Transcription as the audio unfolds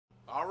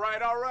All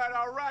right,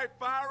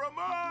 fire them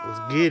up.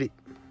 Let's get it.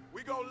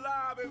 We go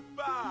live in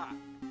 5.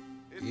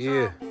 It's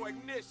Yeah. time for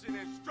ignition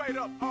and straight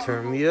up.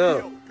 Turn me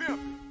up.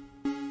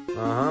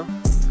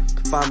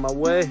 To find my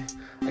way,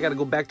 I gotta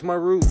go back to my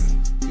roots.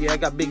 Yeah, I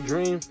got big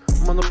dreams.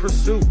 I'm on the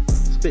pursuit.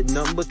 Spit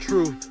nothing but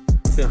truth.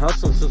 Been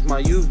hustling since my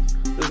youth.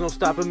 There's no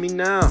stopping me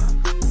now.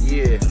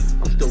 Yeah,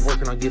 I'm still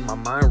working on getting my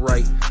mind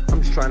right.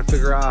 I'm just trying to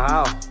figure out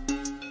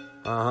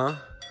how.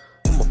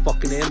 I'm a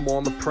fucking animal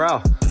on the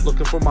prowl,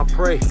 looking for my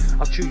prey.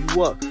 I'll chew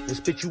you up and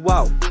spit you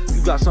out.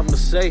 You got something to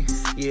say?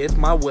 Yeah, it's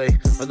my way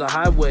or the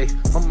highway.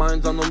 My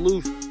mind's on the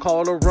loose,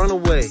 call it a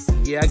runaway.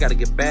 Yeah, I gotta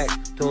get back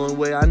to the only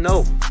way I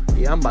know.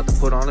 Yeah, I'm about to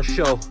put on a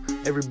show.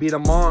 Every beat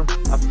I'm on,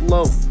 I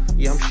flow.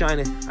 Yeah, I'm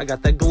shining, I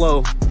got that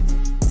glow.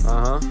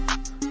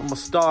 I'm a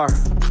star,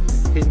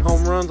 hitting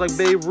home runs like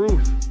Babe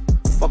Ruth.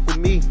 Fuck with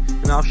me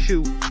and I'll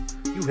shoot.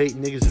 You hate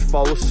niggas, just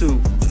follow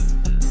suit.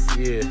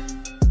 Yeah.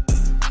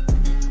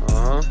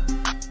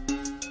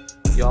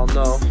 Y'all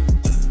know,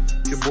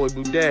 it's your boy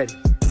Boo Daddy.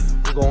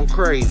 I'm going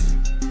crazy.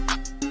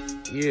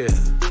 Yeah.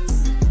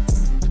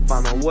 To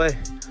find my way,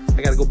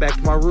 I gotta go back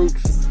to my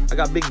roots. I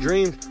got big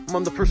dreams, I'm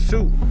on the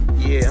pursuit.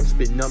 Yeah, I'm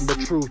spitting nothing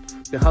but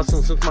truth. Been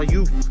hustling since my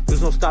youth.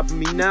 There's no stopping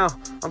me now.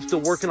 I'm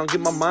still working on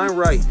getting my mind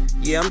right.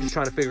 Yeah, I'm just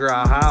trying to figure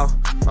out how.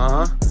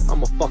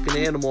 I'm a fucking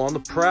animal on the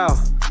prowl.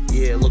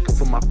 Yeah, looking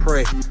for my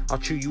prey. I'll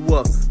chew you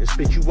up and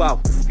spit you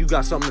out. You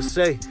got something to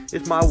say?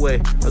 It's my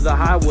way or the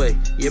highway.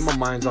 Yeah, my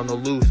mind's on the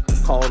loose.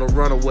 Call it a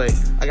runaway.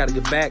 I gotta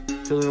get back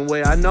to the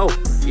way I know.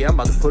 Yeah, I'm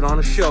about to put on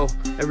a show.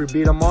 Every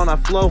beat I'm on, I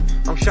flow.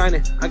 I'm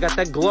shining, I got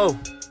that glow.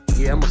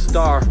 Yeah, I'm a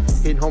star,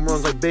 hitting home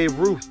runs like Babe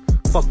Ruth.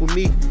 Fuck with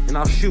me and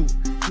I'll shoot.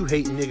 You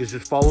hating niggas,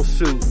 just follow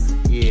suit.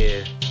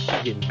 Yeah,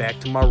 I'm getting back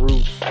to my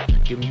roots.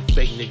 Giving you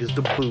fake niggas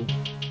the boot.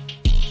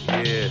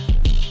 Yeah,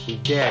 Boo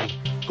Daddy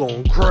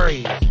going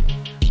crazy.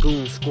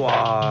 Goon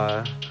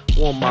Squad,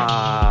 one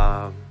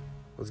mob.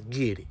 Let's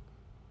get it.